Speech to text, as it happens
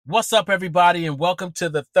What's up, everybody, and welcome to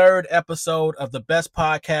the third episode of the Best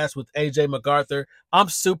Podcast with AJ McArthur. I'm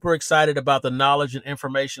super excited about the knowledge and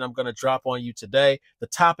information I'm going to drop on you today. The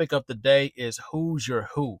topic of the day is who's your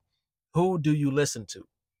who? Who do you listen to?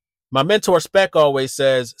 My mentor Spec always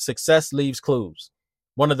says success leaves clues.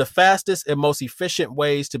 One of the fastest and most efficient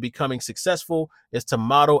ways to becoming successful is to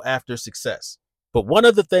model after success. But one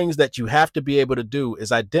of the things that you have to be able to do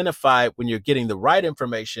is identify when you're getting the right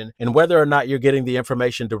information and whether or not you're getting the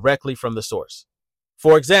information directly from the source.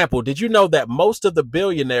 For example, did you know that most of the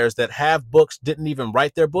billionaires that have books didn't even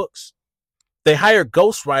write their books? They hire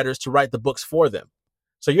ghostwriters to write the books for them.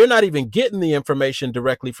 So you're not even getting the information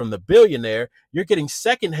directly from the billionaire. You're getting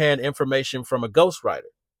secondhand information from a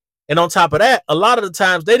ghostwriter. And on top of that, a lot of the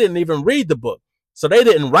times they didn't even read the book. So they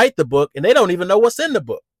didn't write the book and they don't even know what's in the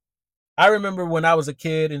book. I remember when I was a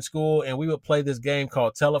kid in school and we would play this game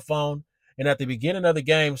called telephone. And at the beginning of the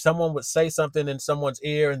game, someone would say something in someone's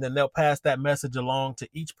ear and then they'll pass that message along to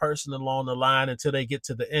each person along the line until they get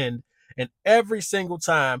to the end. And every single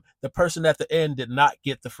time, the person at the end did not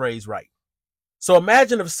get the phrase right. So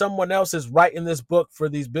imagine if someone else is writing this book for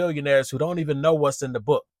these billionaires who don't even know what's in the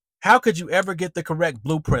book. How could you ever get the correct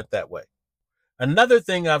blueprint that way? Another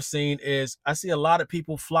thing I've seen is I see a lot of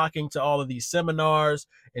people flocking to all of these seminars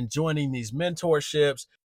and joining these mentorships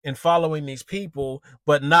and following these people,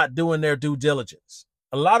 but not doing their due diligence.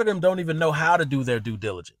 A lot of them don't even know how to do their due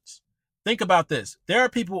diligence. Think about this. There are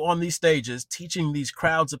people on these stages teaching these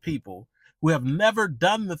crowds of people who have never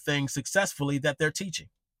done the thing successfully that they're teaching.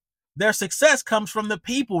 Their success comes from the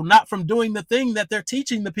people, not from doing the thing that they're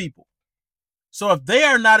teaching the people. So if they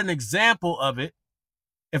are not an example of it,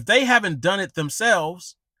 if they haven't done it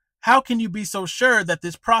themselves, how can you be so sure that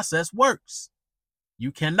this process works?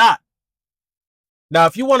 You cannot. Now,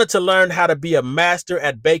 if you wanted to learn how to be a master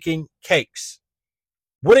at baking cakes,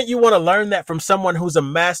 wouldn't you want to learn that from someone who's a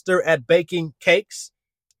master at baking cakes,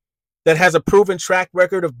 that has a proven track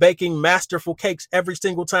record of baking masterful cakes every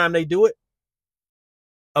single time they do it?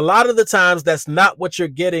 A lot of the times, that's not what you're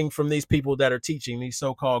getting from these people that are teaching, these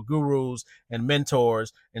so-called gurus and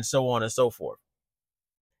mentors and so on and so forth.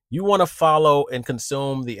 You want to follow and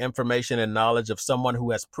consume the information and knowledge of someone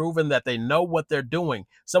who has proven that they know what they're doing,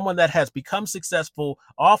 someone that has become successful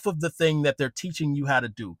off of the thing that they're teaching you how to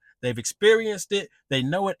do. They've experienced it. They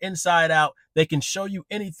know it inside out. They can show you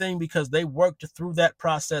anything because they worked through that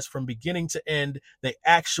process from beginning to end. They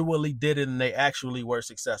actually did it and they actually were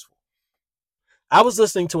successful. I was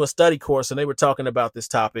listening to a study course and they were talking about this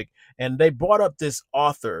topic and they brought up this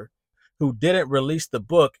author who didn't release the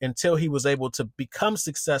book until he was able to become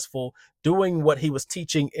successful doing what he was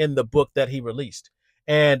teaching in the book that he released.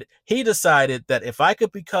 And he decided that if I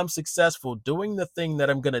could become successful doing the thing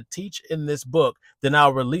that I'm going to teach in this book, then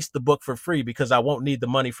I'll release the book for free because I won't need the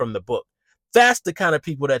money from the book. That's the kind of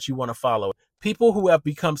people that you want to follow. People who have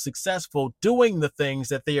become successful doing the things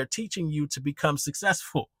that they are teaching you to become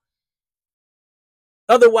successful.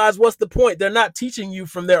 Otherwise, what's the point? They're not teaching you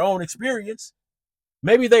from their own experience.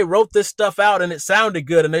 Maybe they wrote this stuff out and it sounded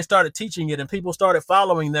good and they started teaching it and people started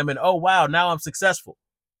following them and, oh, wow, now I'm successful.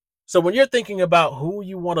 So when you're thinking about who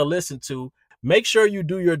you want to listen to, make sure you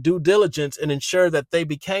do your due diligence and ensure that they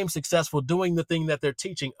became successful doing the thing that they're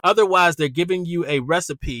teaching. Otherwise, they're giving you a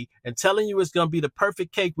recipe and telling you it's going to be the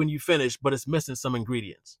perfect cake when you finish, but it's missing some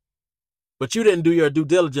ingredients. But you didn't do your due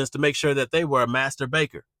diligence to make sure that they were a master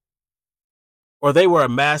baker, or they were a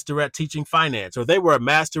master at teaching finance, or they were a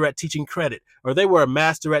master at teaching credit, or they were a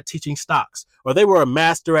master at teaching stocks, or they were a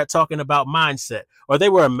master at talking about mindset, or they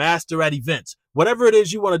were a master at events. Whatever it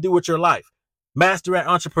is you want to do with your life, master at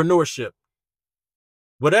entrepreneurship,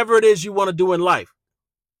 whatever it is you want to do in life,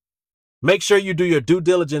 make sure you do your due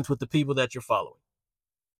diligence with the people that you're following.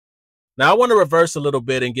 Now, I want to reverse a little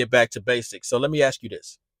bit and get back to basics. So let me ask you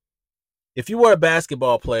this. If you were a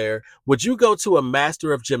basketball player, would you go to a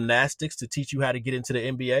master of gymnastics to teach you how to get into the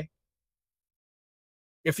NBA?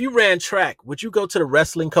 If you ran track, would you go to the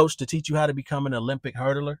wrestling coach to teach you how to become an Olympic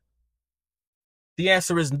hurdler? The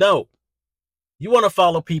answer is no. You want to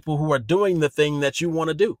follow people who are doing the thing that you want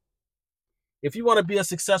to do. If you want to be a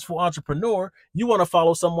successful entrepreneur, you want to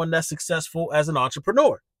follow someone that's successful as an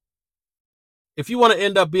entrepreneur. If you want to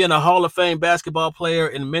end up being a Hall of Fame basketball player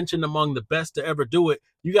and mentioned among the best to ever do it,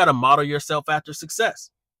 you got to model yourself after success.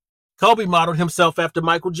 Kobe modeled himself after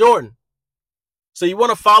Michael Jordan. So you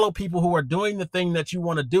want to follow people who are doing the thing that you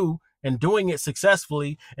want to do and doing it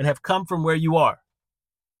successfully and have come from where you are.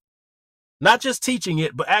 Not just teaching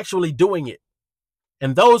it, but actually doing it.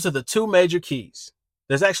 And those are the two major keys.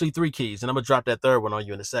 There's actually three keys, and I'm going to drop that third one on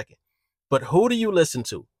you in a second. But who do you listen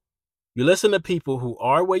to? You listen to people who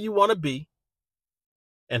are where you want to be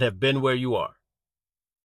and have been where you are.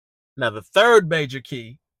 Now, the third major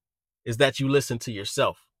key is that you listen to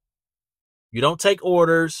yourself. You don't take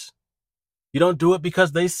orders. You don't do it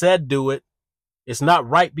because they said do it. It's not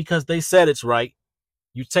right because they said it's right.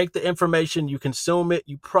 You take the information, you consume it,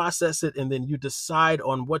 you process it, and then you decide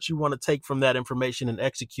on what you want to take from that information and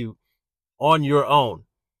execute on your own.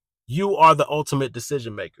 You are the ultimate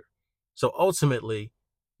decision maker. So ultimately,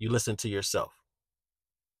 you listen to yourself.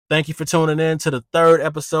 Thank you for tuning in to the third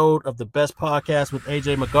episode of the Best Podcast with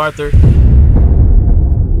AJ McArthur.